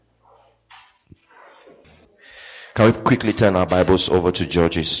Can we quickly turn our Bibles over to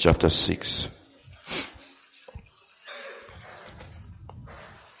Judges chapter 6?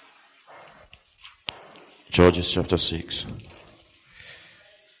 Judges chapter 6.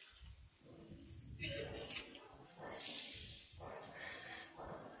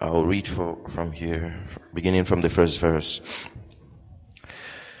 I will read from here, beginning from the first verse.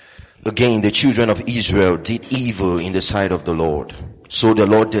 Again, the children of Israel did evil in the sight of the Lord. So the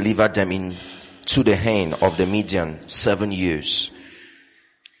Lord delivered them into the hand of the Midian 7 years.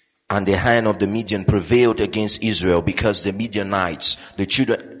 And the hand of the Midian prevailed against Israel because of the Midianites, the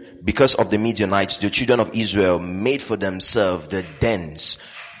children of Israel made for themselves the dens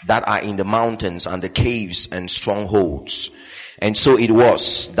that are in the mountains and the caves and strongholds. And so it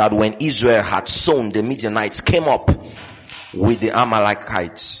was that when Israel had sown, the Midianites came up with the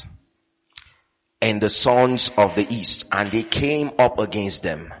Amalekites and the sons of the east, and they came up against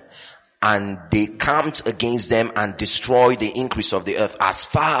them, and they camped against them and destroyed the increase of the earth as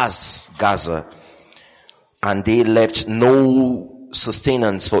far as Gaza. And they left no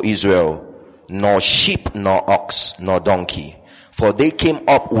sustenance for Israel, nor sheep, nor ox, nor donkey. For they came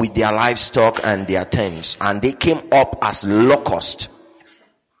up with their livestock and their tents, and they came up as locusts.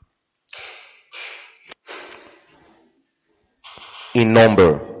 In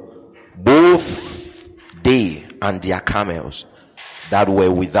number, both they and their camels that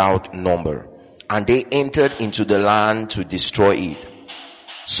were without number. And they entered into the land to destroy it.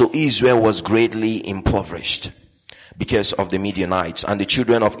 So Israel was greatly impoverished because of the Midianites. And the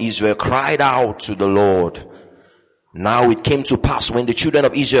children of Israel cried out to the Lord. Now it came to pass when the children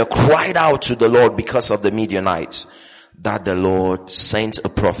of Israel cried out to the Lord because of the Midianites, that the Lord sent a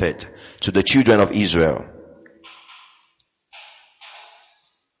prophet to the children of Israel,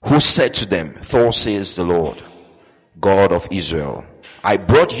 who said to them, Thus says the Lord, God of Israel, I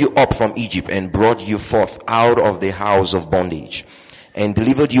brought you up from Egypt and brought you forth out of the house of bondage, and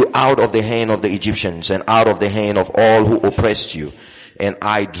delivered you out of the hand of the Egyptians and out of the hand of all who oppressed you. And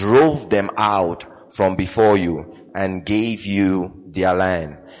I drove them out from before you and gave you their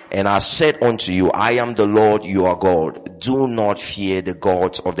land. And I said unto you, I am the Lord your God. Do not fear the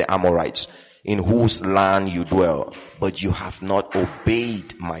gods of the Amorites, in whose land you dwell. But you have not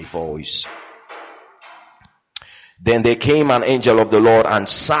obeyed my voice. Then there came an angel of the Lord and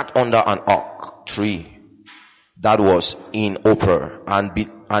sat under an oak tree that was in Ophrah,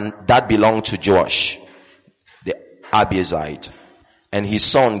 and that belonged to Joash the Abiezrite. And his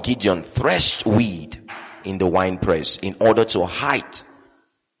son Gideon threshed wheat in the winepress in order to hide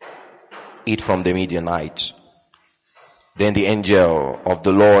it from the Midianites. Then the angel of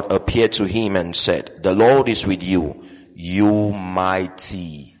the Lord appeared to him and said, The Lord is with you, you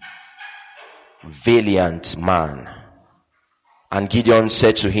mighty, valiant man. And Gideon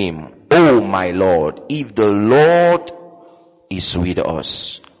said to him, O my Lord, if the Lord is with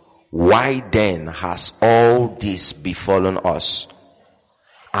us, why then has all this befallen us?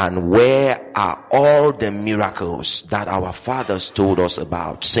 And where are all the miracles that our fathers told us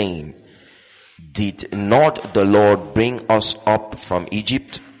about, saying, Did not the Lord bring us up from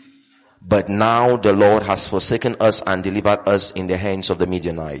Egypt? But now the Lord has forsaken us and delivered us in the hands of the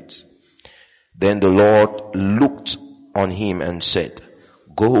Midianites. Then the Lord looked on him and said,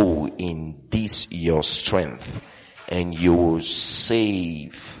 Go in this your strength, and you will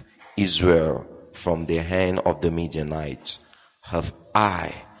save Israel from the hand of the Midianites. Have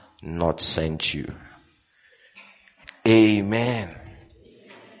I not sent you? Amen.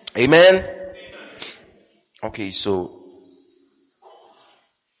 Amen. Okay, so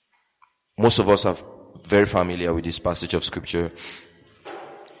most of us are very familiar with this passage of scripture.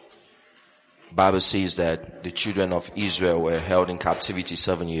 Bible says that the children of Israel were held in captivity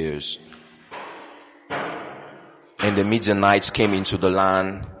 7 years. And the Midianites came into the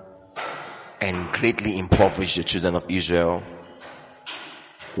land and greatly impoverished the children of Israel.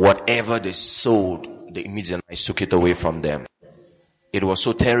 Whatever they sowed, the Midianites took it away from them. It was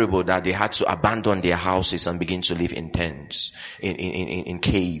so terrible that they had to abandon their houses and begin to live in tents, in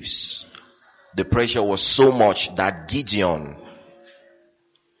caves. The pressure was so much that Gideon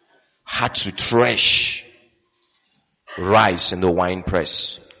had to thresh rice in the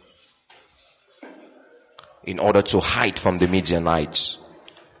winepress in order to hide from the Midianites.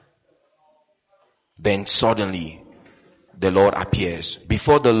 Then suddenly the Lord appears.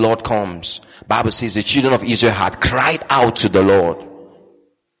 Before the Lord comes, Bible says the children of Israel had cried out to the Lord.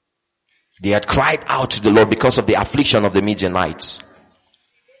 They had cried out to the Lord because of the affliction of the Midianites.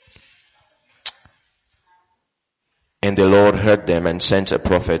 And the Lord heard them and sent a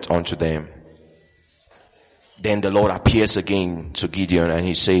prophet unto them. Then the Lord appears again to Gideon and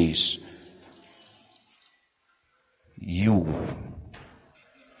he says, you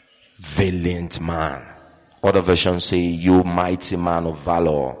valiant man. Other versions say, you mighty man of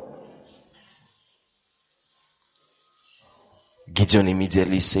valor. Gideon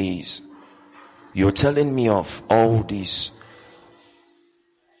immediately says, you're telling me of all these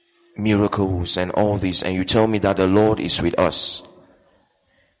miracles and all this, and you tell me that the Lord is with us.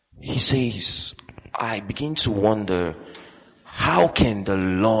 He says, I begin to wonder, how can the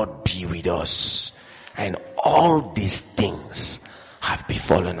Lord be with us and all these things have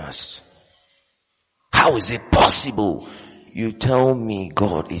befallen us? How is it possible? You tell me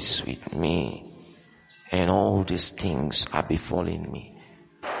God is with me and all these things are befalling me.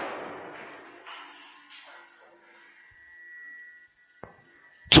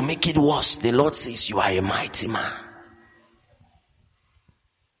 To make it worse, the Lord says you are a mighty man.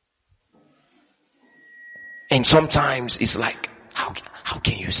 And sometimes it's like, how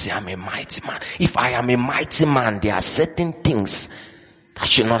can you say I'm a mighty man? If I am a mighty man, there are certain things that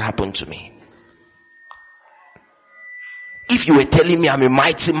should not happen to me. If you were telling me I'm a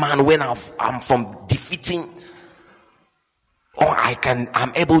mighty man when I'm from defeating, or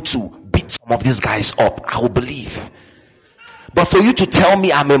I'm able to beat some of these guys up, I will believe. But for you to tell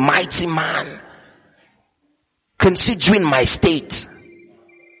me I'm a mighty man, considering my state,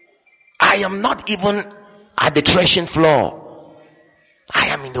 I am not even at the threshing floor. I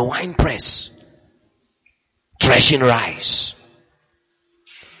am in the wine press, threshing rice.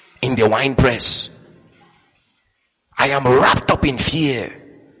 In the wine press. I am wrapped up in fear.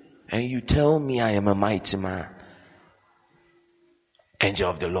 And you tell me I am a mighty man. Angel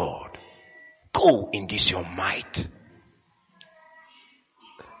of the Lord, go in this your might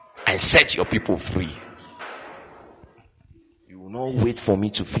and set your people free. You will not wait for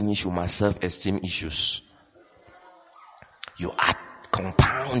me to finish with my self-esteem issues. You add,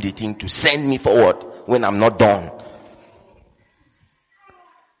 compound the thing to send me forward when I'm not done.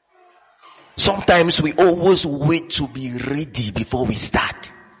 Sometimes we always wait to be ready before we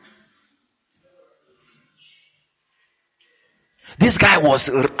start. This guy was,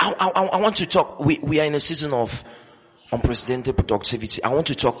 I want to talk, we are in a season of unprecedented productivity. I want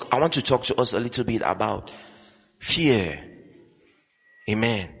to talk to us a little bit about fear.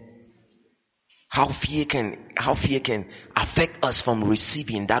 Amen. How fear can affect us from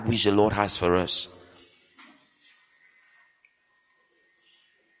receiving that which the Lord has for us.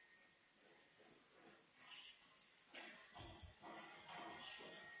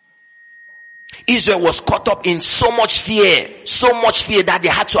 Israel was caught up in so much fear that they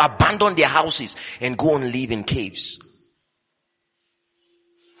had to abandon their houses and go and live in caves.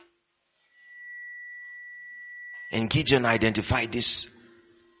 And Gideon identified this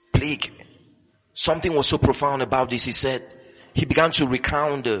plague. Something was so profound about this. He said, he began to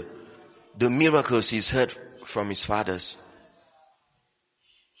recount the miracles he's heard from his fathers.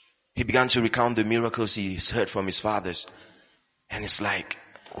 He began to recount the miracles he's heard from his fathers. And it's like,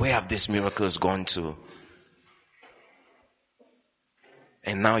 where have these miracles gone to?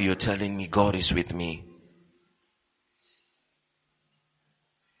 And now you're telling me God is with me.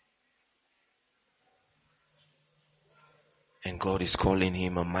 And God is calling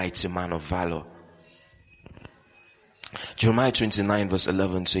him a mighty man of valor. Jeremiah 29 verse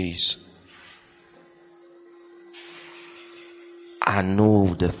 11 says, I know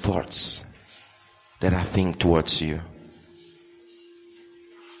the thoughts that I think towards you.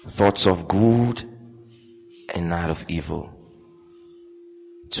 Thoughts of good and not of evil,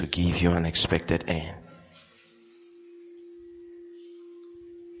 to give you an expected end.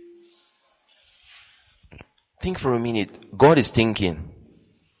 Think for a minute. God is thinking.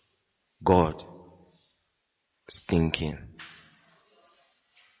 God is thinking.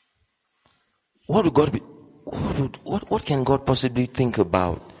 What would God be? What can God possibly think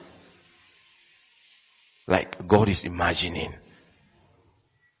about? Like God is imagining.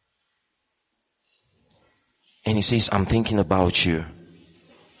 And he says, I'm thinking about you.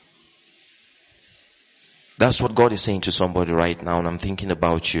 That's what God is saying to somebody right now. And I'm thinking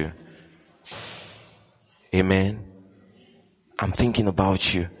about you. Amen. I'm thinking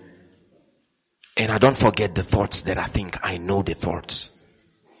about you. And I don't forget the thoughts that I think. I know the thoughts.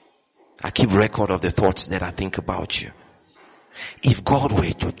 I keep record of the thoughts that I think about you. If God were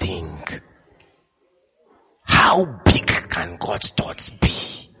to think, how big can God's thoughts be?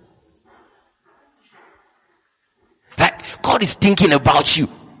 Like, God is thinking about you.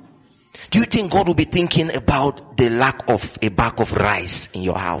 Do you think God will be thinking about the lack of a bag of rice in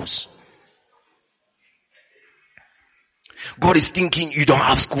your house? God is thinking you don't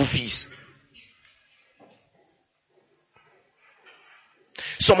have school fees.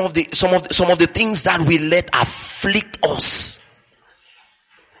 Some of the things that we let afflict us.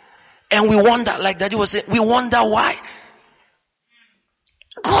 And we wonder, like Daddy was saying, we wonder why.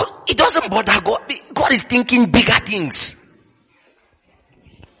 God, it doesn't bother God. God is thinking bigger things.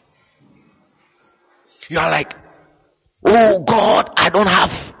 You are like, oh God, I don't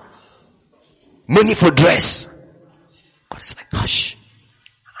have money for dress. God is like, hush,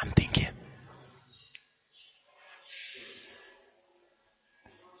 I'm thinking.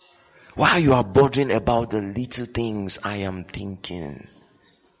 While you are bothering about the little things, I am thinking.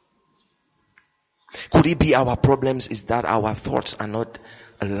 Could it be our problems is that our thoughts are not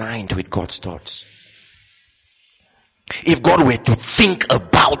aligned with God's thoughts? If God were to think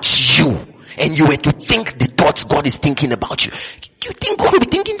about you, and you were to think the thoughts God is thinking about you, you think God will be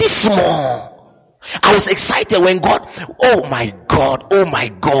thinking this small? I was excited when God, oh my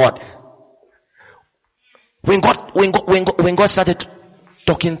God. When God started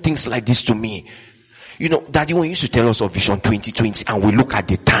talking things like this to me. You know, Daddy, when he used to tell us of Vision 2020 and we look at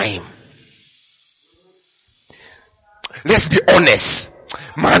the time. Let's be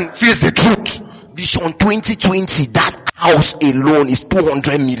honest. Man, face the truth. Vision 2020, that house alone is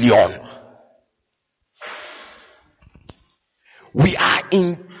 200 million. We are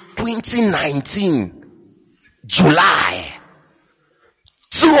in 2019, July.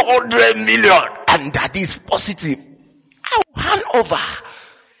 200 million. And that is positive. I'll hand over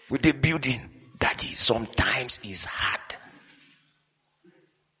with the building. Daddy, sometimes is hard.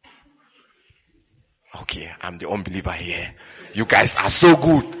 Okay, I'm the unbeliever here. You guys are so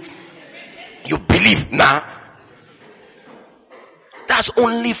good. You believe now. That's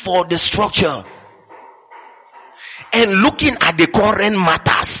only for the structure. And looking at the current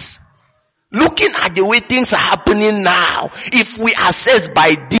matters, looking at the way things are happening now, if we assess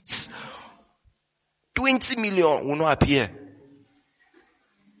by this, 20 million will not appear.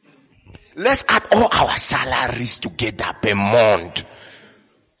 Let's add all our salaries together per month.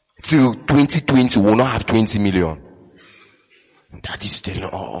 Till 2020, we will not have 20 million. That is still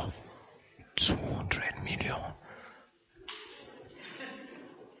of 200 million.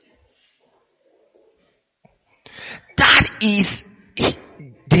 That is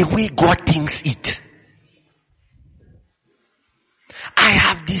the way God thinks it. I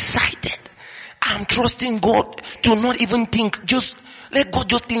have decided, I'm trusting God to not even think, just let God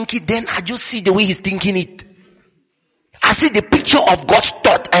just think it, then I just see the way He's thinking it. I see the picture of God's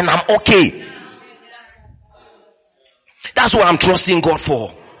thought and I'm okay. That's what I'm trusting God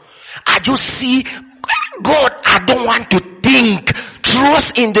for. I just see, God, I don't want to think.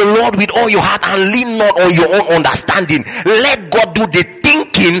 Trust in the Lord with all your heart and lean not on your own understanding. Let God do the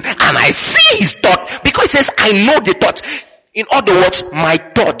thinking and I see His thought. Because it says, I know the thought. In other words, my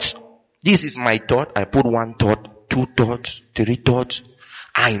thoughts. This is my thought. I put one thought, two thoughts, three thoughts.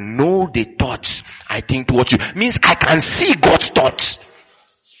 I know the thoughts I think towards you. Means I can see God's thoughts.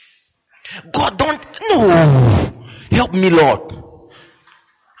 God no. Help me, Lord.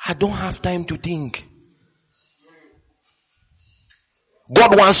 I don't have time to think.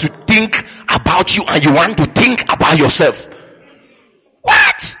 God wants to think about you and you want to think about yourself.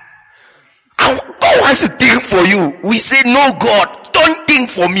 What? God wants to think for you. We say, no, God, don't think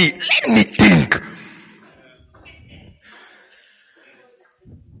for me. Let me think.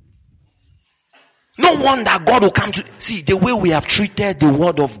 No wonder God will come to see the way we have treated the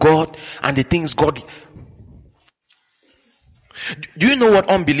word of God and the things God. Do you know what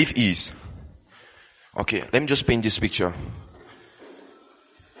unbelief is? Okay, let me just paint this picture.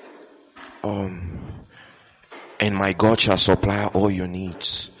 And my God shall supply all your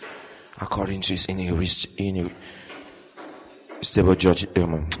needs according to His irresistible judge,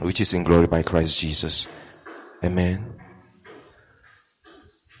 which is in glory by Christ Jesus. Amen.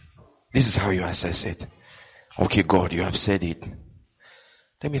 This is how you assess it. Okay, God, you have said it.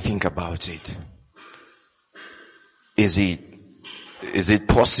 Let me think about it. Is it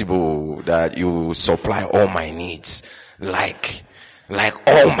possible that you supply all my needs? Like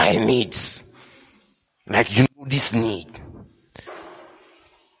all my needs. Like you know this need.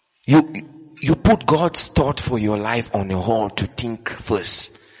 You put God's thought for your life on a hold to think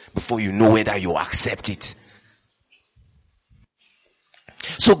first before you know whether you accept it.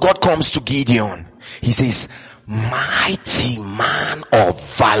 So God comes to Gideon. He says, mighty man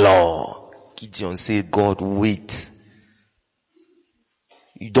of valor. Gideon said, God, wait.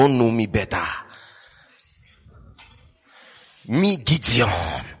 You don't know me better. Me, Gideon,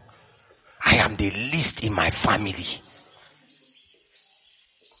 I am the least in my family.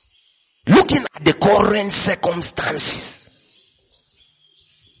 Looking at the current circumstances,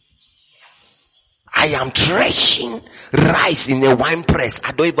 I am threshing rice in a wine press.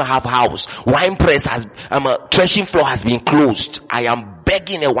 I don't even have house. Wine press threshing floor has been closed. I am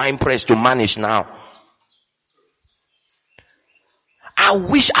begging a wine press to manage now. I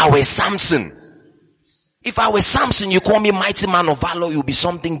wish I were Samson. If I were Samson, you call me mighty man of valor, you'll be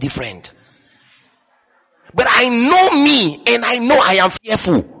something different. But I know me, and I know I am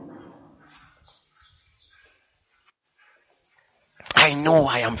fearful. I know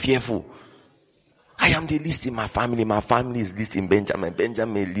I am fearful. I am the least in my family. My family is least in Benjamin.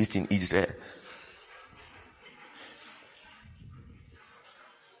 Benjamin is least in Israel.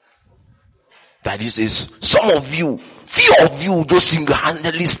 That is, some of you, few of you just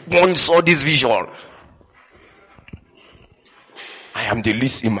single-handedly sponsor this vision. I am the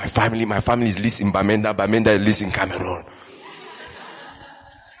least in my family. My family is least in Bamenda. Bamenda is least in Cameroon.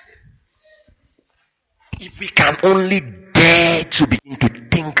 If we can only dare to begin to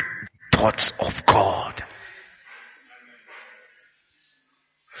think thoughts of God.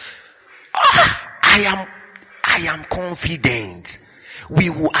 I am confident we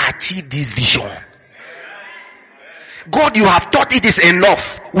will achieve this vision. God, you have thought it is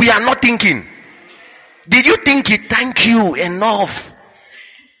enough. We are not thinking. Did you think it? Thank you. Enough.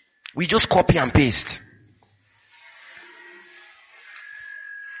 We just copy and paste.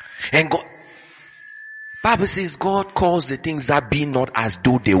 And God, Bible says God calls the things that be not as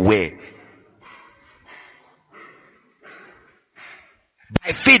though they were.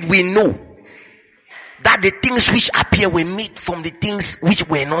 By faith we know that the things which appear were made from the things which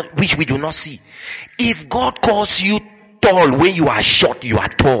were not, which we do not see. If God calls you tall when you are short, you are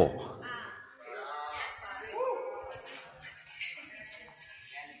tall.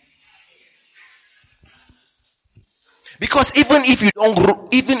 Because even if you don't grow,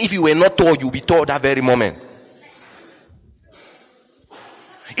 even if you were not tall, you'll be tall that very moment.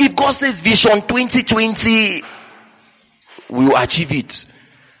 If God says vision 2020, we will achieve it.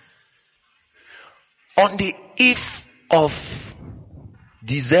 On the eve of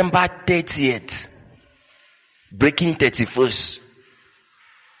December 30th, breaking 31st.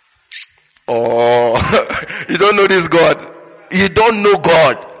 Oh, you don't know this God. You don't know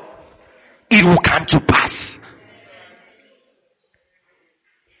God. It will come to pass.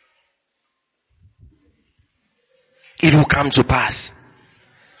 It will come to pass.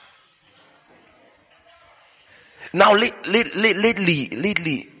 Now,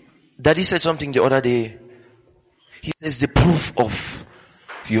 lately, Daddy said something the other day. He says the proof of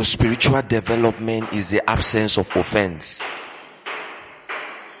your spiritual development is the absence of offense.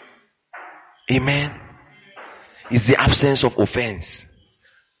 Amen. It's the absence of offense.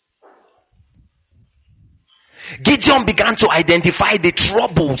 Gideon began to identify the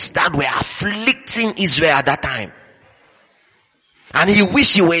troubles that were afflicting Israel at that time. And he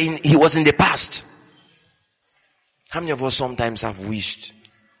wished he was in the past. How many of us sometimes have wished,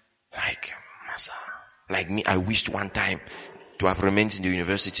 like me, I wished one time to have remained in the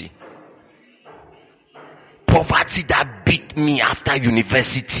university. Poverty that beat me after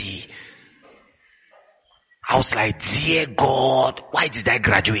university. I was like, dear God, why did I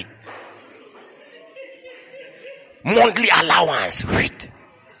graduate? Monthly allowance, wait.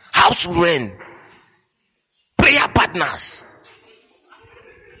 House rent, prayer partners.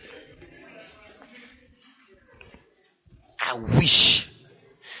 I wish.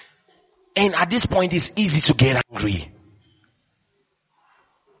 And at this point, it's easy to get angry.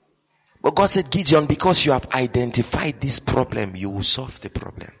 But God said, Gideon, because you have identified this problem, you will solve the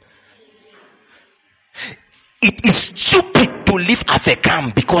problem. It is stupid to leave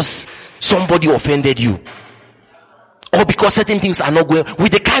Afekam because somebody offended you. Or because certain things are not going.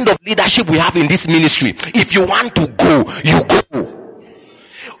 With the kind of leadership we have in this ministry, if you want to go, you go.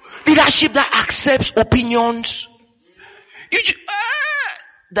 Leadership that accepts opinions.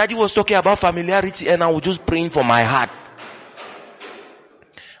 Daddy was talking about familiarity and I was just praying for my heart.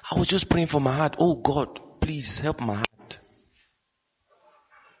 I was just praying for my heart. Oh God, please help my heart.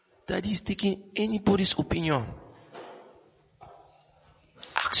 Daddy is taking anybody's opinion.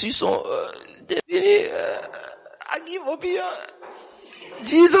 Ask you so, I give opinion.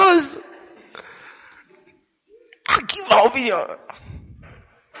 Jesus, I give my opinion.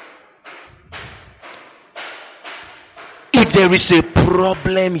 If there is a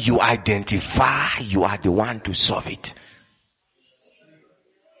problem you identify, you are the one to solve it.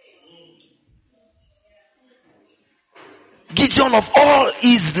 Gideon of all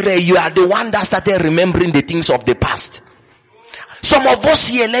Israel, you are the one that started remembering the things of the past. Some of us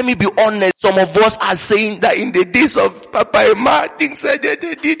here, let me be honest, some of us are saying that in the days of Papa and Ma, things are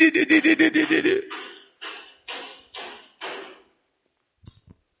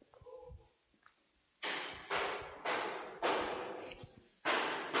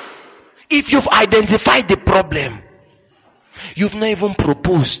If you've identified the problem, you've not even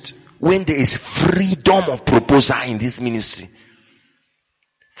proposed when there is freedom of proposal in this ministry.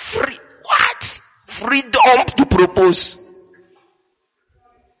 What? Freedom to propose.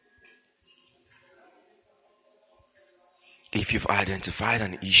 If you've identified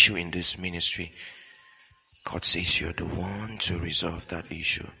an issue in this ministry, God says you're the one to resolve that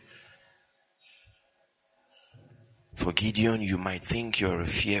issue. For Gideon, you might think you're a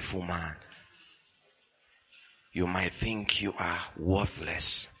fearful man. You might think you are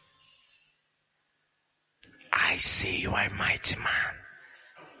worthless. I say you are a mighty man.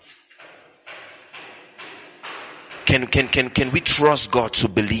 Can we trust God to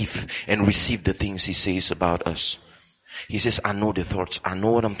believe and receive the things He says about us? He says, I know the thoughts. I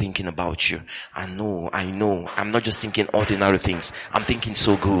know what I'm thinking about you. I know. I'm not just thinking ordinary things. I'm thinking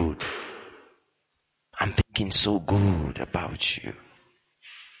so good. I'm thinking so good about you.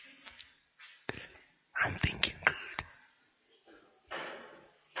 I'm thinking good.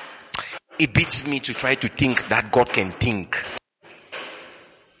 It beats me to try to think that God can think.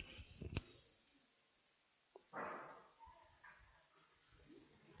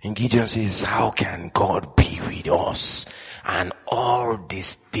 And Gideon says, how can God be with us? And all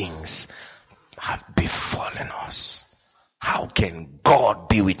these things have befallen us. How can God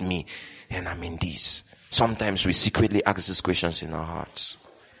be with me? And I'm in this. Sometimes we secretly ask these questions in our hearts.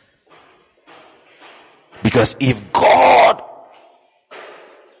 Because if God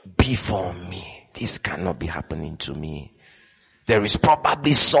be for me, this cannot be happening to me. There is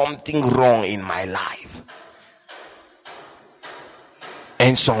probably something wrong in my life.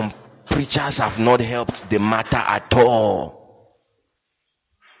 And some preachers have not helped the matter at all.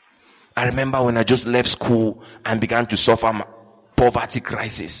 I remember when I just left school and began to suffer poverty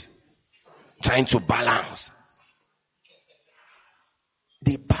crisis, trying to balance.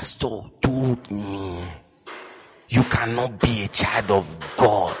 The pastor told me, you cannot be a child of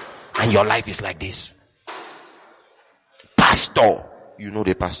God and your life is like this. Pastor, you know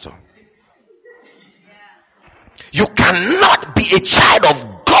the pastor. You cannot be a child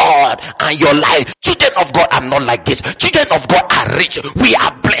of God and your life. Children of God are not like this. Children of God are rich. We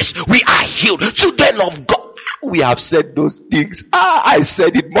are blessed. We are healed. Children of God. We have said those things. I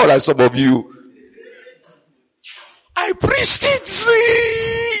said it more than some of you. I preached it.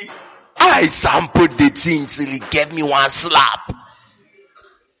 See? I sampled the thing till he gave me one slap.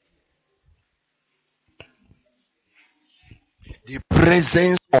 The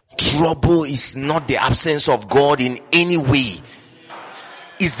presence of trouble is not the absence of God in any way.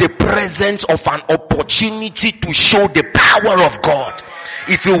 It's the presence of an opportunity to show the power of God.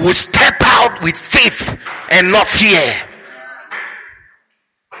 If you will step out with faith and not fear.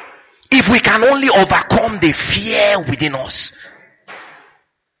 If we can only overcome the fear within us.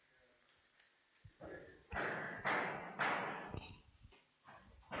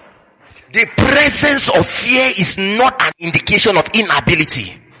 The presence of fear is not an indication of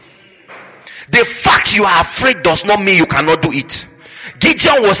inability. The fact you are afraid does not mean you cannot do it.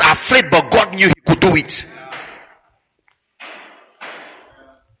 Gideon was afraid, but God knew he could do it.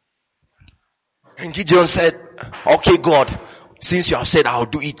 And Gideon said, okay God, since you have said I'll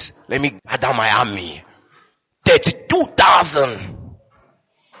do it, let me gather my army. 32,000.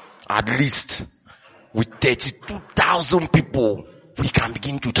 At least. With 32,000 people, we can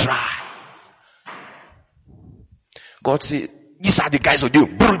begin to try. God said, these are the guys who do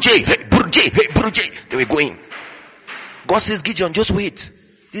Bruje, hey, Bruje, hey, Bruje. They were going. God says, Gideon, just wait.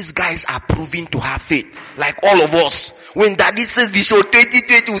 These guys are proving to have faith. Like all of us. When Daddy says Vision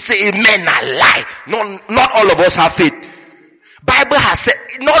 2020 will say amen, I lie. Not all of us have faith. Bible has said,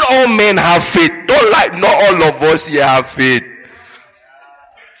 not all men have faith. Don't lie. Not all of us here have faith.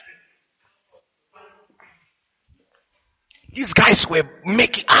 These guys were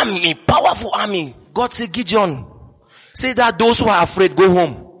making army, powerful army. God said, Gideon, say that those who are afraid, go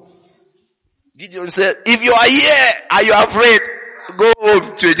home. Gideon said, if you are here and you are afraid, go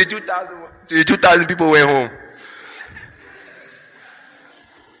home. 22,000 people went home.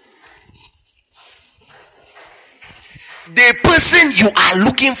 The person you are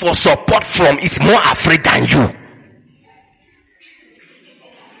looking for support from is more afraid than you.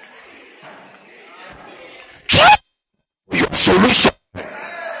 Try your solution.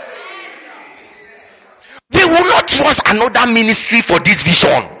 They will not trust another ministry for this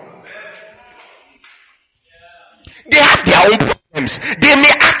vision. They have their own problems. They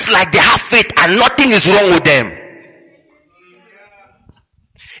may act like they have faith and nothing is wrong with them.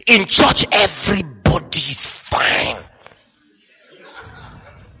 In church, everybody is fine.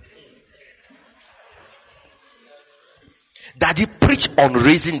 Daddy preached preach on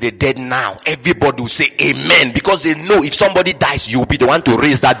raising the dead now, everybody will say amen, because they know if somebody dies, you'll be the one to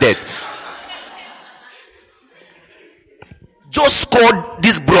raise that dead. Just call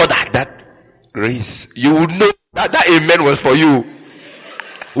this brother that raise. You will know that amen was for you.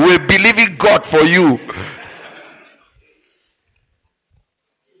 We're believing God for you.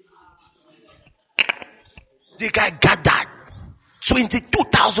 The guy got that.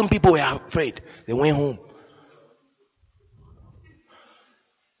 22,000 people were afraid. They went home.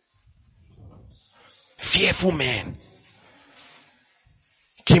 Fearful man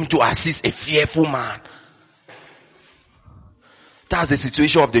came to assist a fearful man. That's the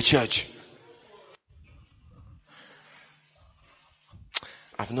situation of the church.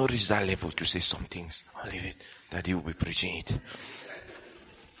 I've not reached that level to say some things. I'll leave it. Daddy will be preaching it.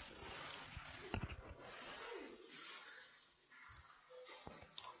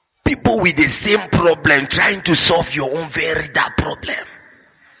 People with the same problem trying to solve your own that problem.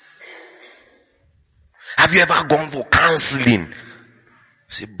 Have you ever gone for counseling?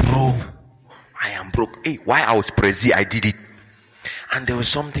 Say, bro, I am broke. Hey, why I was Prezi, I did it. And there was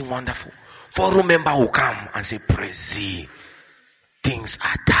something wonderful. Forum member will come and say, Prezi, things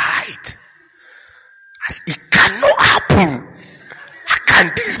are tight. It cannot happen. How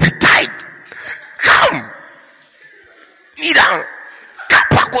can this be tight? Come. Kneel down.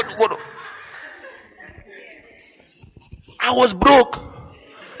 I was broke.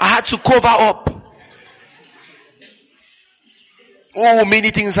 I had to cover up. Oh,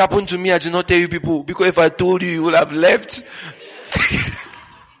 many things happened to me. I did not tell you people, because if I told you, you would have left.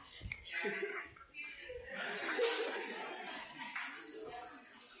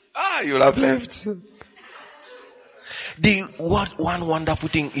 You would have left. One wonderful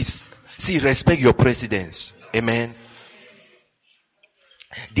thing is, see, respect your presidents. Amen.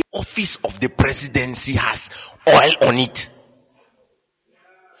 The office of the presidency has oil on it.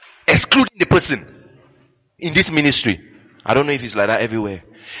 Excluding the person in this ministry. I don't know if it's like that everywhere.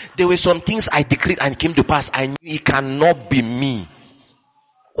 There were some things I decreed and came to pass. I knew it cannot be me.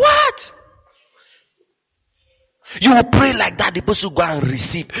 What? You will pray like that, the person will go and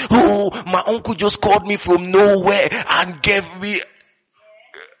receive. Oh, my uncle just called me from nowhere and gave me.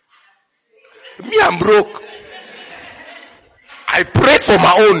 Me, I'm broke. I prayed for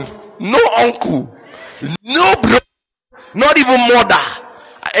my own. No uncle. No bro. Not even mother.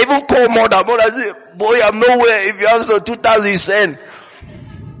 I even call mother. Mother say, boy, I'm nowhere. If you have some 2,000, you send.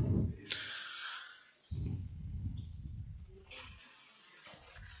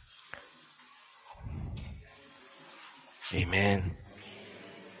 Amen.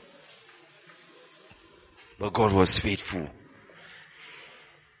 But God was faithful.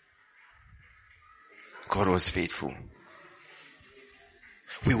 God was faithful.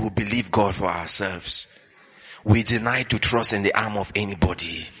 We will believe God for ourselves. We deny to trust in the arm of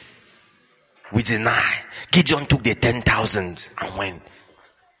anybody. We deny. Gideon took the 10,000 and went.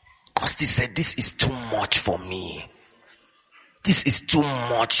 Because he said, this is too much for me. This is too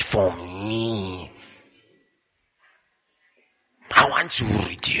much for me. I want to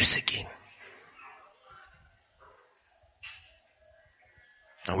reduce again.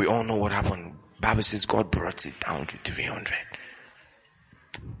 And we all know what happened. Bible says God brought it down to 300.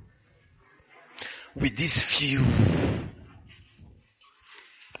 With this few,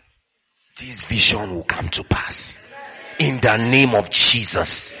 this vision will come to pass. In the name of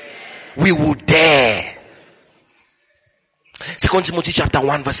Jesus. We will dare. 2 Timothy chapter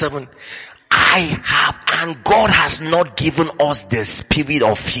 1 verse 7. And God has not given us the spirit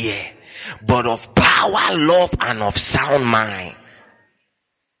of fear, but of power, love, and of sound mind.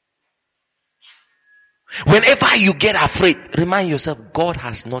 Whenever you get afraid, remind yourself, God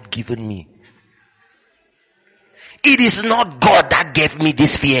has not given me. It is not God that gave me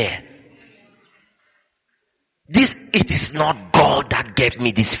this fear. It is not God that gave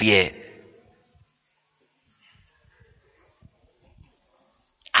me this fear.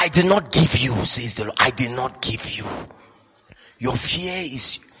 I did not give you, says the Lord. I did not give you. Your fear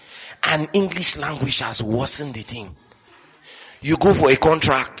is, and English language has worsened the thing. You go for a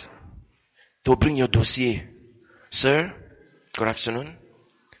contract, they'll bring your dossier. Sir, good afternoon.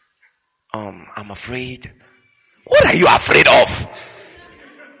 I'm afraid. What are you afraid of?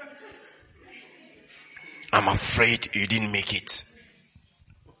 I'm afraid you didn't make it.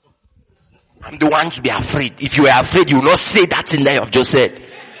 I'm the one to be afraid. If you were afraid, you will not say that thing that you have just said.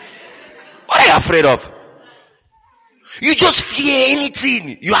 What are you afraid of? You just fear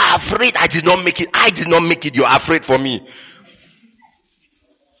anything. You are afraid. I did not make it. I did not make it. You are afraid for me.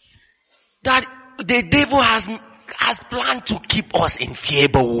 That the devil has planned to keep us in fear,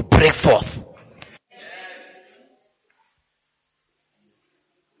 but will break forth.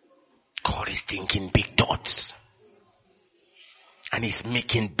 is thinking big thoughts. And he's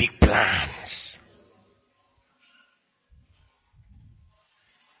making big plans.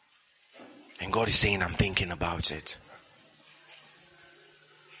 And God is saying, I'm thinking about it.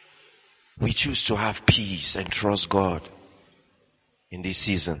 We choose to have peace and trust God in this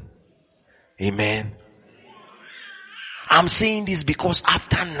season. Amen. I'm saying this because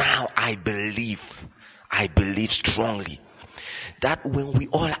after now, I believe strongly that when we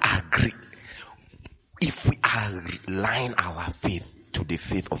all agree, if we align our faith to the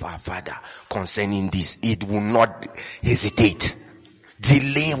faith of our Father concerning this, it will not hesitate.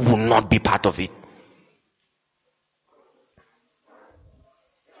 Delay will not be part of it.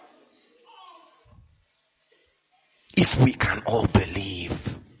 If we can all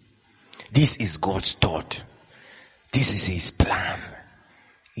believe, this is God's thought. This is His plan.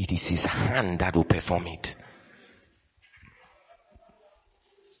 It is His hand that will perform it.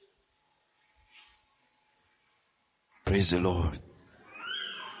 Praise the Lord.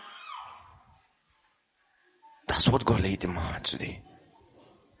 That's what God laid in my heart today.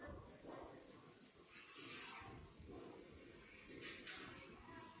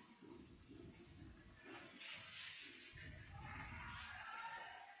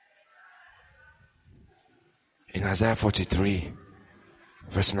 In Isaiah 43,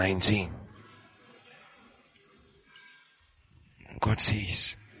 verse 19, God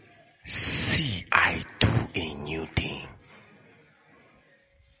says, see, I do a new thing.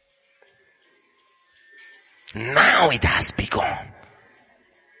 Now it has begun.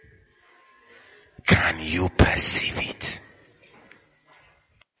 Can you perceive it?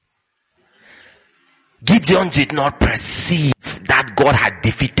 Gideon did not perceive that God had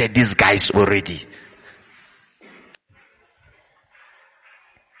defeated these guys already.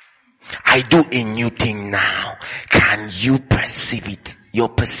 I do a new thing now. Can you perceive it? Your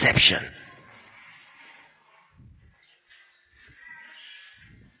perception.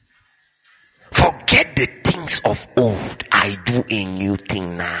 Forget the things of old. I do a new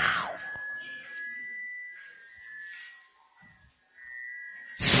thing now.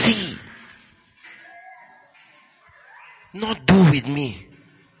 See. Not do with me.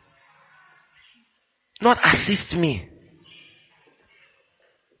 Not assist me.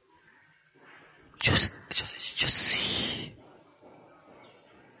 Just see.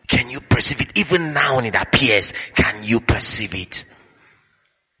 Can you perceive it? Even now when it appears, can you perceive it?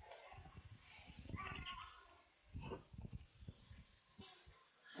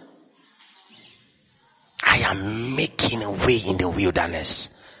 I am making a way in the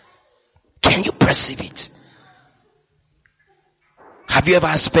wilderness. Can you perceive it? Have you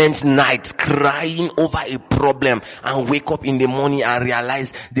ever spent nights crying over a problem and wake up in the morning and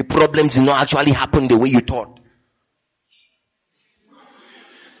realize the problem did not actually happen the way you thought?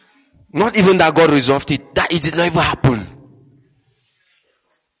 Not even that God resolved it, that it did not even happen.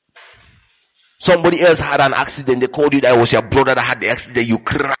 Somebody else had an accident, they called you that it was your brother that had the accident, you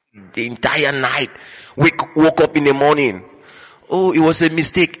cried the entire night, woke up in the morning. Oh, it was a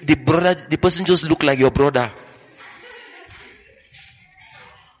mistake. The person just looked like your brother.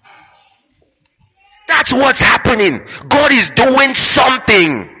 That's what's happening. God is doing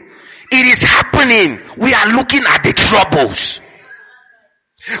something. It is happening. We are looking at the troubles.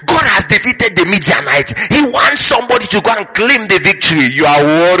 God has defeated the Midianites. He wants somebody to go and claim the victory. You are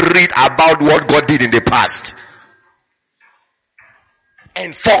worried about what God did in the past.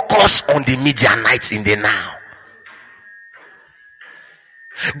 And focus on the Midianites in the now.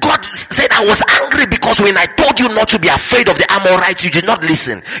 God said, I was angry because when I told you not to be afraid of the Amorites, you did not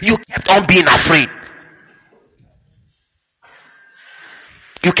listen. You kept on being afraid.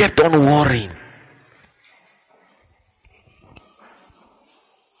 You kept on worrying.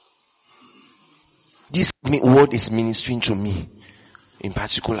 This word is ministering to me in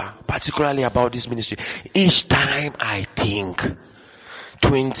particularly about this ministry. Each time I think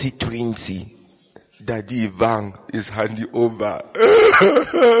 2020, Daddy Ivan is handing over.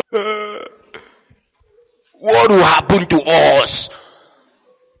 What will happen to us?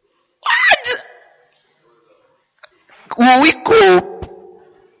 What? Will we cope?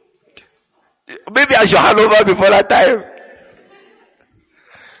 Maybe I should hand over before that time.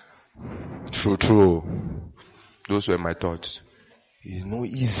 True. Those were my thoughts. It's not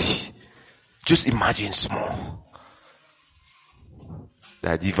easy. Just imagine small.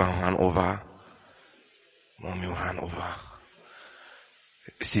 That Ivan hand over. Mommy will hand over.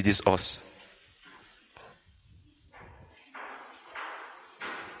 See this us.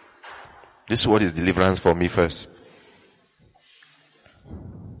 This word is deliverance for me first.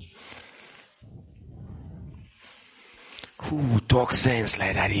 Who talks sense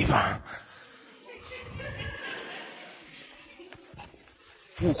like that, Ivan?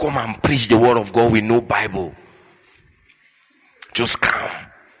 Who come and preach the word of God with no Bible? Just come.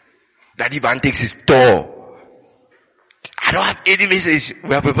 Daddy Van takes his tour. I don't have any message.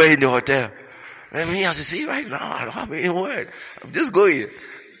 We are preparing the hotel. Let me have to see right now. I don't have any word. I'm just going.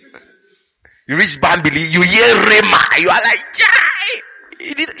 You reach Bambili, you hear Rema. You are like,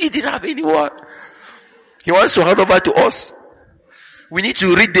 yeah. He didn't have any word. He wants to hand over to us. We need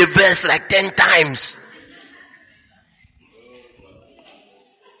to read the verse like 10 times.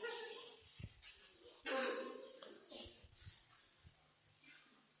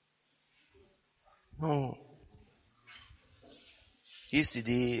 No.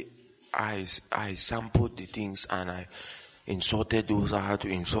 Yesterday, I sampled the things and I insulted those I had to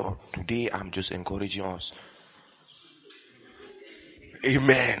insult. Today, I'm just encouraging us.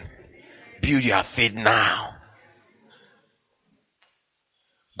 Amen. Build your faith now.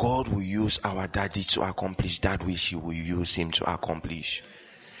 God will use our daddy to accomplish that which he will use him to accomplish.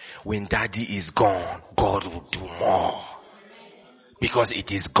 When daddy is gone, God will do more. Because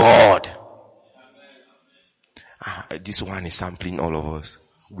it is God. This one is sampling all of us.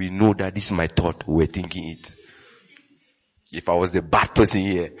 We know that this is my thought. We're thinking it. If I was the bad person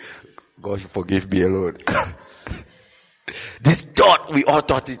here, God should forgive me alone. This thought, we all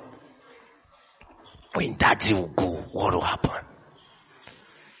thought it. When daddy will go, what will happen?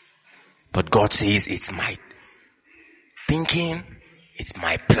 But God says it's my thinking, it's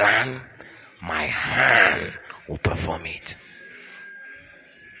my plan, my hand will perform it.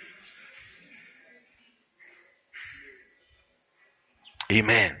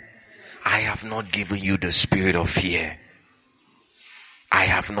 Amen. I have not given you the spirit of fear. I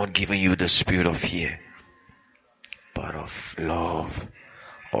have not given you the spirit of fear, but of love,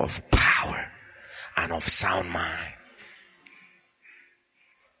 of power, and of sound mind.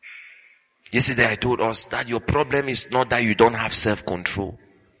 Yesterday I told us that your problem is not that you don't have self-control.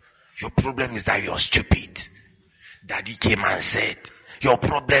 Your problem is that you're stupid. Daddy came and said, your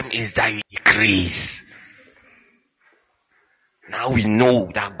problem is that you decrease. Now we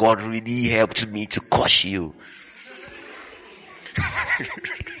know that God really helped me to crush you.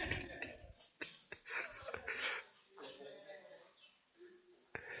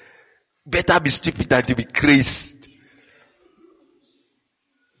 Better be stupid than to be crazy.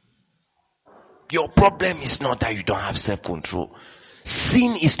 Your problem is not that you don't have self-control.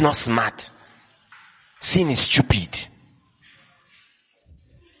 Sin is not smart. Sin is stupid.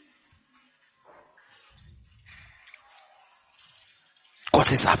 God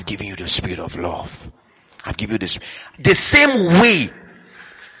says, I've given you the spirit of love. I've given you this. The same way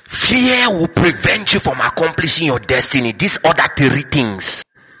fear will prevent you from accomplishing your destiny, these other 3 things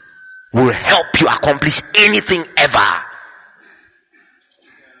will help you accomplish anything ever.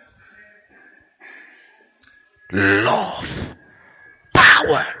 Love,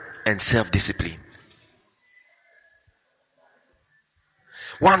 power, and self-discipline.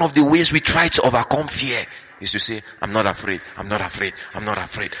 One of the ways we try to overcome fear is to say, I'm not afraid, I'm not afraid, I'm not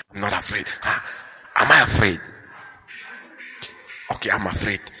afraid, I'm not afraid. Am I afraid? Okay, I'm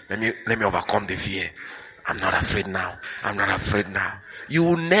afraid. Let me overcome the fear. I'm not afraid now. I'm not afraid now. You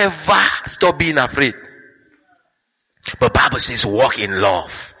will never stop being afraid. But Bible says walk in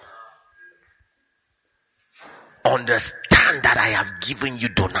love. Understand that I have given you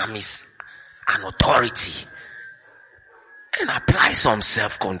dunamis and authority. And apply some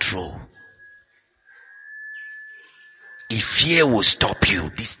self-control. If fear will stop you,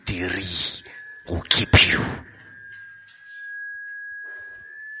 this 3 will keep you.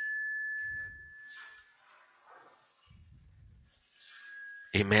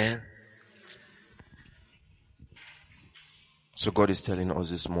 Amen. So God is telling us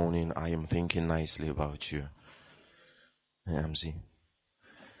this morning, I am thinking nicely about you. Amzi.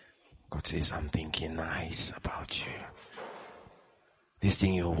 God says, I'm thinking nice about you. This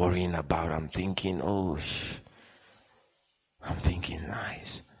thing you're worrying about, I'm thinking, I'm thinking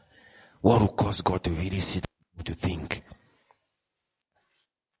nice. What will cause God to really sit to think?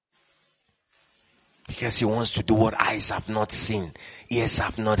 Because he wants to do what eyes have not seen, ears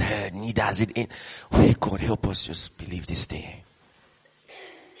have not heard, neither has it in. Oh, God, help us just believe this day.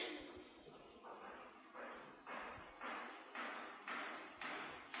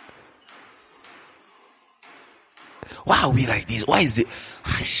 Why are we like this? Why is it?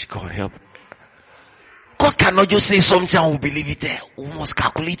 God help. God cannot just say something and we believe it there. We must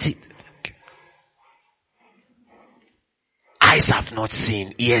calculate it. Eyes have not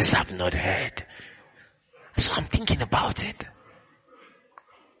seen, ears have not heard. So I'm thinking about it.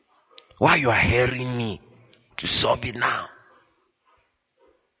 Why you are hearing me to solve it now?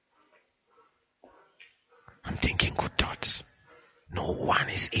 I'm thinking good thoughts. No one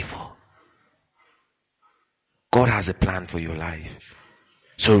is evil. God has a plan for your life.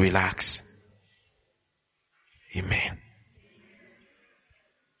 So relax. Amen.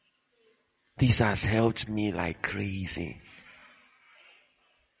 This has helped me like crazy.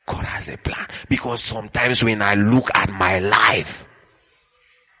 God has a plan. Because sometimes when I look at my life,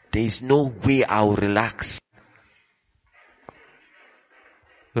 there is no way I'll relax.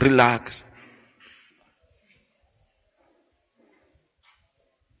 Relax.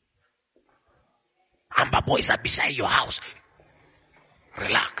 Amber boys are beside your house.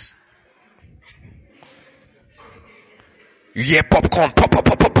 Relax. You hear popcorn. Pop, pop,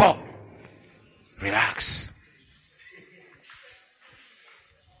 pop, pop, pop. Relax.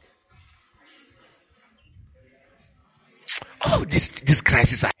 Oh, this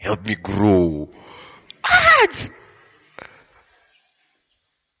crisis has helped me grow. What?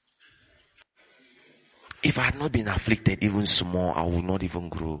 If I had not been afflicted even small, I would not even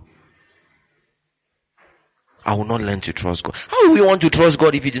grow. I will not learn to trust God. How do we want to trust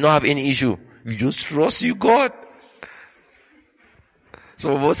God if you do not have any issue? You just trust you, God.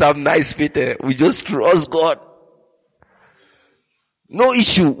 Some of us have nice faith. We just trust God. No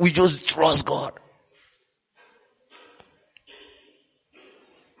issue. We just trust God.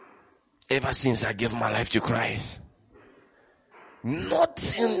 Ever since I gave my life to Christ,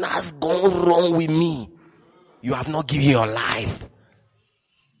 nothing has gone wrong with me. You have not given your life.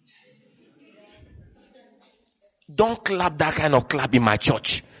 Don't clap that kind of clap in my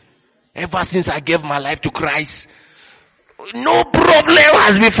church. Ever since I gave my life to Christ, no problem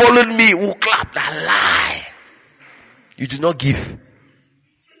has befallen me. Who clap that lie? You do not give.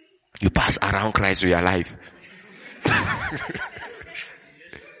 You pass around Christ with your life.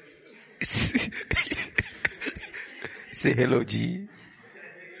 Say hello, G.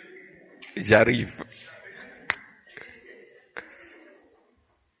 Jarif.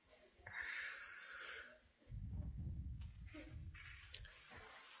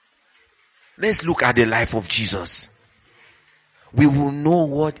 Let's look at the life of Jesus. We will know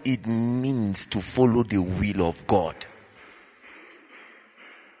what it means to follow the will of God.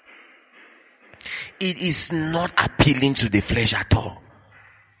 It is not appealing to the flesh at all.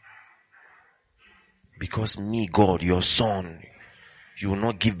 Because me, God, your son, you will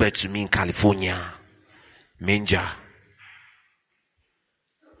not give birth to me in California. Manger.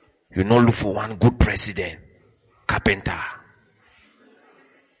 You will not look for one good president. Carpenter.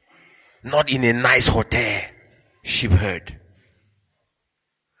 Not in a nice hotel. Shepherd.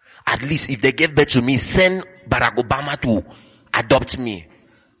 At least if they gave birth to me, send Barack Obama to adopt me.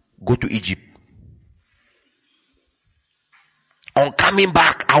 Go to Egypt. On coming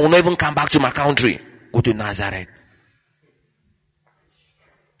back, I will not even come back to my country. Go to Nazareth.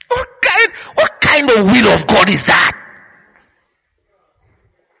 What kind of will of God is that?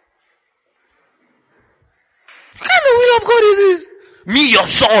 What kind of will of God is this? Me, your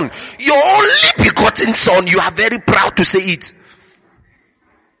son, your only begotten son, you are very proud to say it.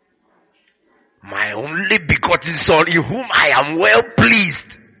 My only begotten son, in whom I am well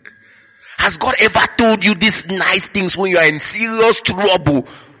pleased. Has God ever told you these nice things when you are in serious trouble?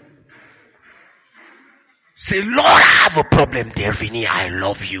 Say, Lord, I have a problem there, Vinny. I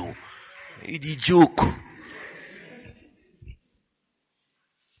love you. It's a joke.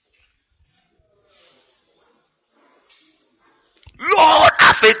 Lord,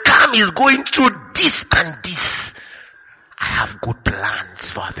 Africam is going through this and this. I have good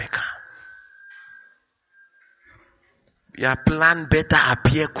plans for Africa. Your plan better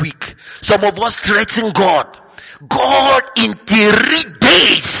appear quick. Some of us threaten God. God, in 3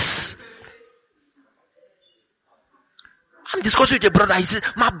 days. I'm discussing with a brother. He said,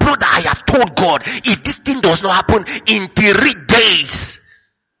 my brother, I have told God, if this thing does not happen in 3 days,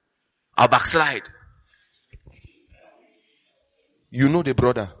 I'll backslide. You know the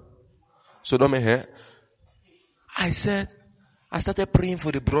brother. So don't make her. I started praying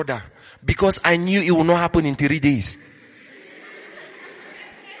for the brother because I knew it would not happen in 3 days.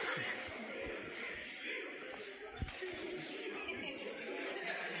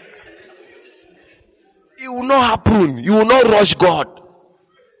 It will not happen. You will not rush God.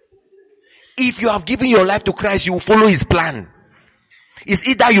 If you have given your life to Christ, you will follow His plan. It's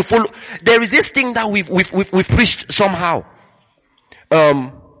either you follow. There is this thing that we've preached somehow.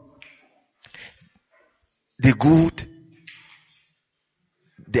 The good,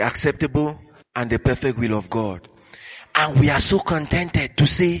 the acceptable, and the perfect will of God. And we are so contented to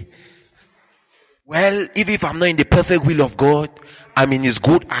say, well, even if I'm not in the perfect will of God, I'm in His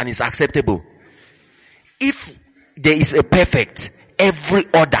good and His acceptable. If there is a perfect, every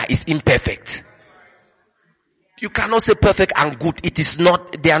other is imperfect. You cannot say perfect and good. It is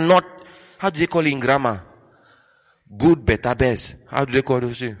not, they are not, how do they call it in grammar? Good, better, best. How do they call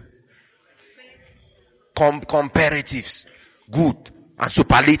those things? Comparatives. Good and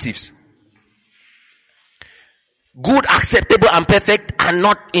superlatives. Good, acceptable and perfect are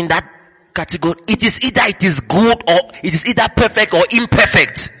not in that category. It is either it is good or it is either perfect or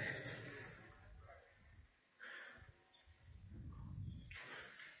imperfect.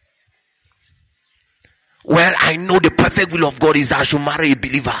 Well, I know the perfect will of God is that I should marry a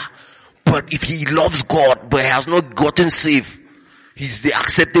believer. But if he loves God but has not gotten saved, he's the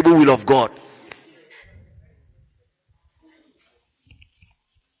acceptable will of God.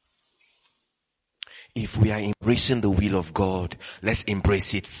 If we are embracing the will of God, let's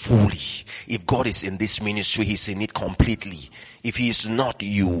embrace it fully. If God is in this ministry, he's in it completely. If he is not,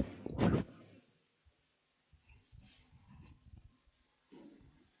 you.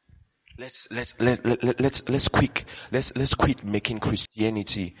 Let's quit making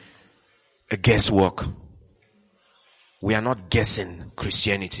Christianity a guesswork. We are not guessing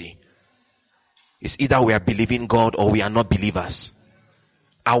Christianity. It's either we are believing God or we are not believers.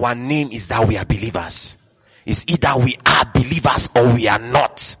 Our name is that we are believers. It's either we are believers or we are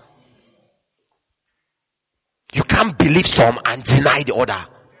not. You can't believe some and deny the other.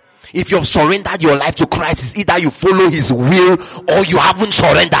 If you've surrendered your life to Christ, it's either you follow his will or you haven't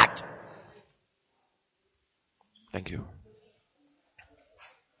surrendered. Thank you.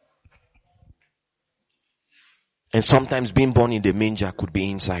 And sometimes being born in the manger could be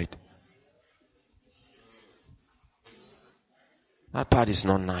inside. That part is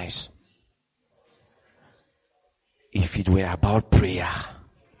not nice. If it were about prayer,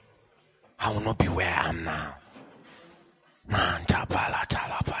 I will not be where I am now.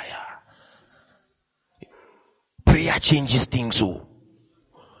 Prayer changes things. So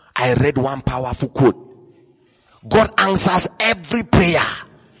I read one powerful quote. God answers every prayer.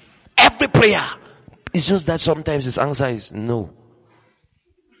 Every prayer. It's just that sometimes his answer is no.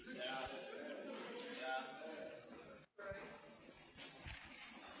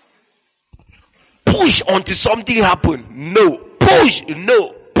 Push until something happens. No. Push.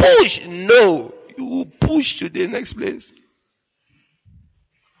 No. Push. No. You will push to the next place.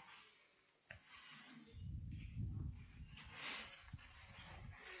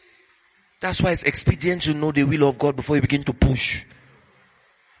 That's why it's expedient to know the will of God before you begin to push.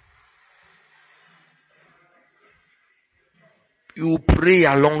 You pray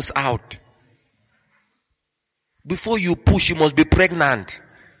a lungs out. Before you push, you must be pregnant.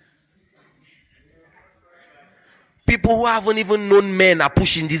 People who haven't even known men are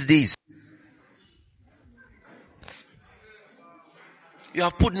pushing these days. You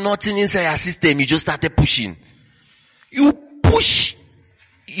have put nothing inside your system, you just started pushing. You push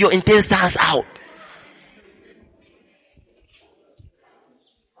your intestines out.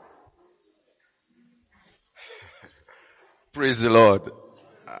 Praise the Lord.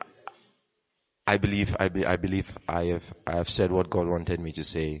 I believe I have said what God wanted me to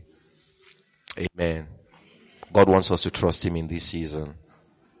say. Amen. God wants us to trust him in this season.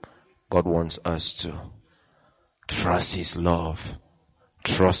 God wants us to trust his love,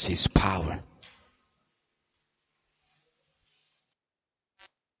 trust his power,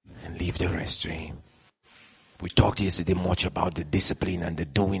 and leave the rest to him. We talked yesterday much about the discipline and the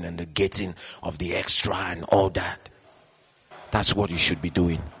doing and the getting of the extra and all that. That's what you should be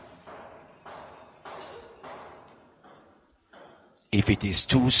doing. If it is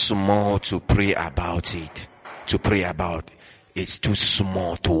too small to pray about it, it's too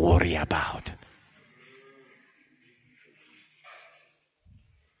small to worry about.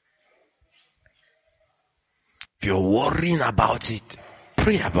 If you're worrying about it,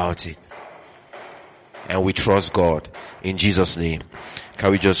 pray about it. And we trust God in Jesus' name.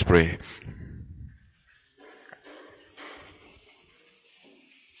 Can we just pray?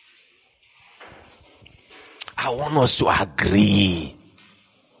 I want us to agree.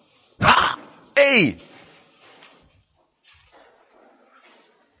 Hey!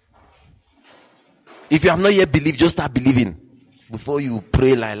 If you have not yet believed, just start believing. Before you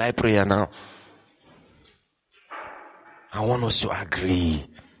pray like prayer now. I want us to agree.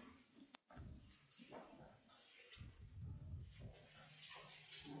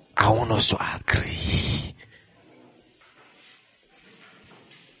 I want us to agree.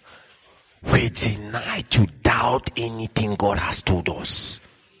 We deny to doubt anything God has told us.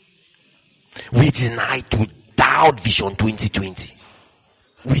 We deny to doubt Vision 2020.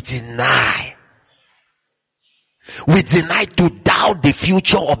 We deny to doubt the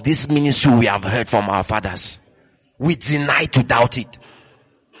future of this ministry we have heard from our fathers. We deny to doubt it.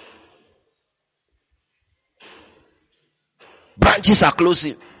 Branches are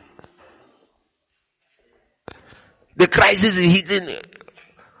closing. The crisis is hitting.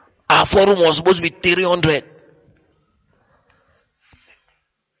 Our forum was supposed to be 300.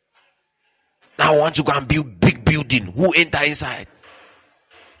 Now I want to go and build big building. Who enter inside?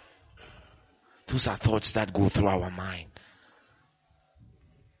 Those are thoughts that go through our mind.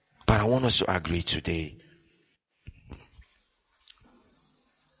 But I want us to agree today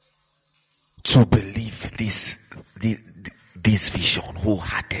to believe this vision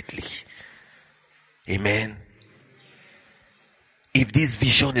wholeheartedly. Amen. If this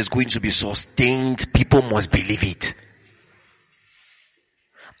vision is going to be sustained, people must believe it.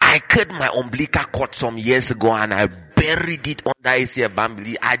 I cut my umbilical cord some years ago and I buried it under ACF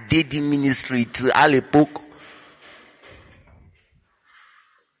Bambili. I did the ministry to Alepok.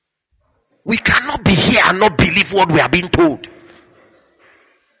 We cannot be here and not believe what we are being told.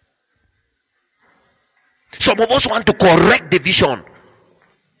 Some of us want to correct the vision.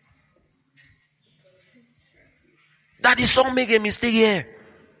 That is some make a mistake here.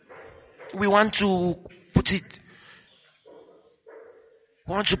 We want to put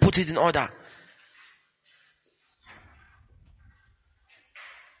it in order.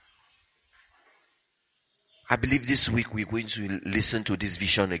 I believe this week we're going to listen to this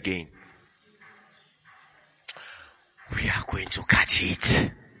vision again. We are going to catch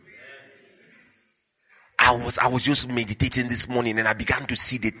it. I was just meditating this morning and I began to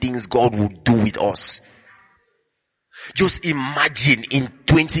see the things God will do with us. Just imagine in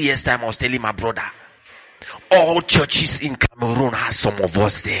 20 years time, I was telling my brother, all churches in Cameroon have some of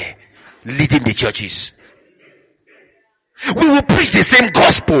us there leading the churches. We will preach the same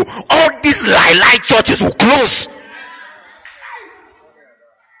gospel. All these lie churches will close.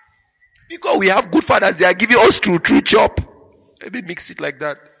 Because we have good fathers, they are giving us true chop. Maybe mix it like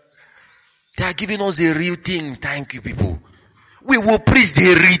that. They are giving us the real thing. Thank you, people. We will preach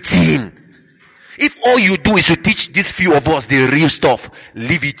the real thing. If all you do is to teach these few of us the real stuff,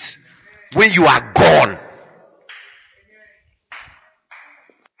 leave it. When you are gone,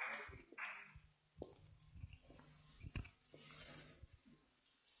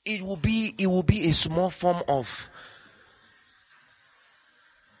 it will be a small form of,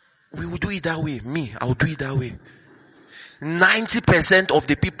 we will do it that way. I will do it that way. 90% of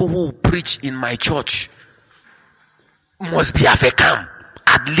the people who preach in my church must be African.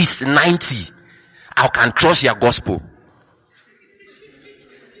 At least 90. I can trust your gospel.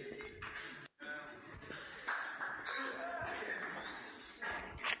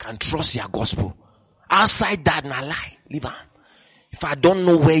 I can trust your gospel. Outside that, na lie. Leave am. If I don't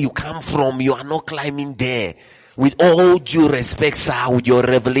know where you come from, you are not climbing there. With all due respect, sir, with your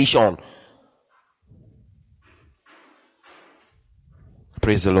revelation.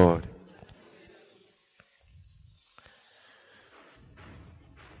 Praise the Lord.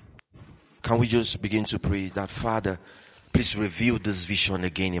 Can we just begin to pray that, Father, please reveal this vision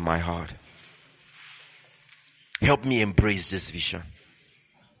again in my heart. Help me embrace this vision.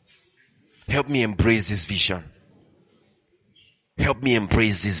 Help me embrace this vision. Help me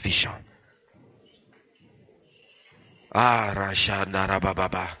embrace this vision. I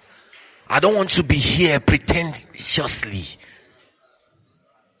don't want to be here pretentiously.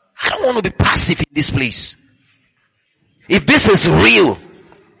 I don't want to be passive in this place. If this is real,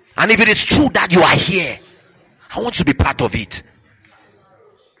 and if it is true that you are here, I want to be part of it.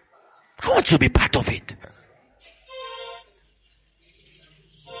 I want to be part of it.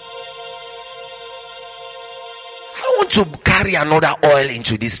 I want to carry another oil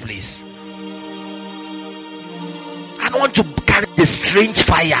into this place. I don't want to carry the strange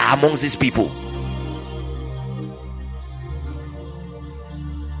fire amongst these people.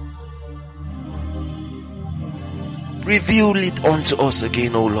 Reveal it unto us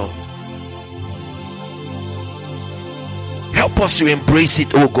again, O Lord. Help us to embrace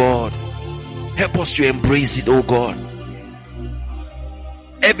it, O God. Help us to embrace it, O God.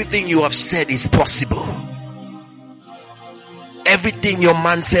 Everything you have said is possible. Everything your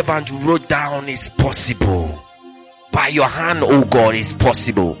manservant wrote down is possible. By your hand, O God, is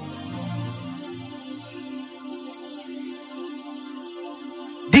possible.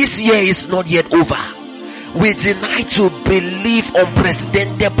 This year is not yet over. We deny to believe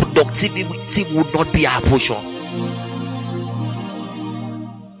unprecedented productivity would not be our portion.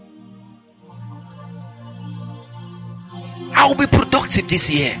 I will be productive this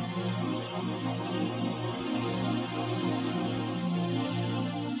year.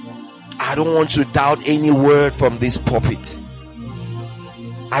 I don't want to doubt any word from this pulpit.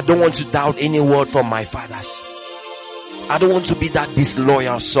 I don't want to doubt any word from my fathers. I don't want to be that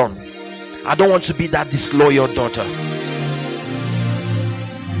disloyal son. I don't want to be that disloyal daughter.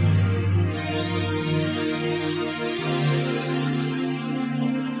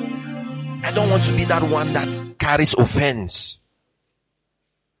 I don't want to be that one that carries offense.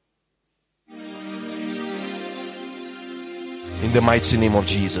 In the mighty name of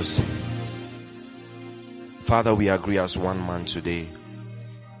Jesus. Father, we agree as one man today.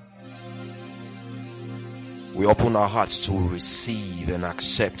 We open our hearts to receive and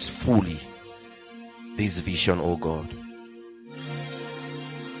accept fully this vision, oh God.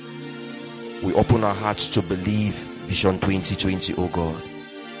 We open our hearts to believe Vision 2020, oh God.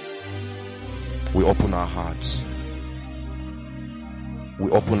 We open our hearts. We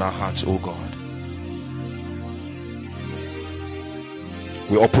open our hearts, oh God.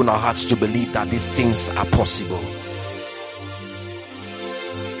 We open our hearts to believe that these things are possible.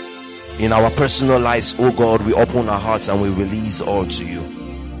 In our personal lives, oh God, we open our hearts and we release all to you.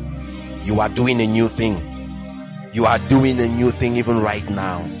 You are doing a new thing. You are doing a new thing even right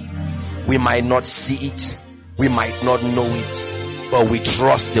now. We might not see it. We might not know it. But we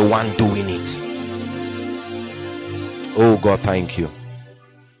trust the one doing it. Oh God, thank you.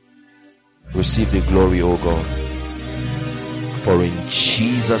 Receive the glory, oh God. For in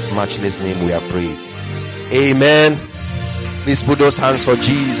Jesus' matchless name we are praying. Amen. Please put those hands for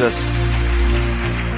Jesus.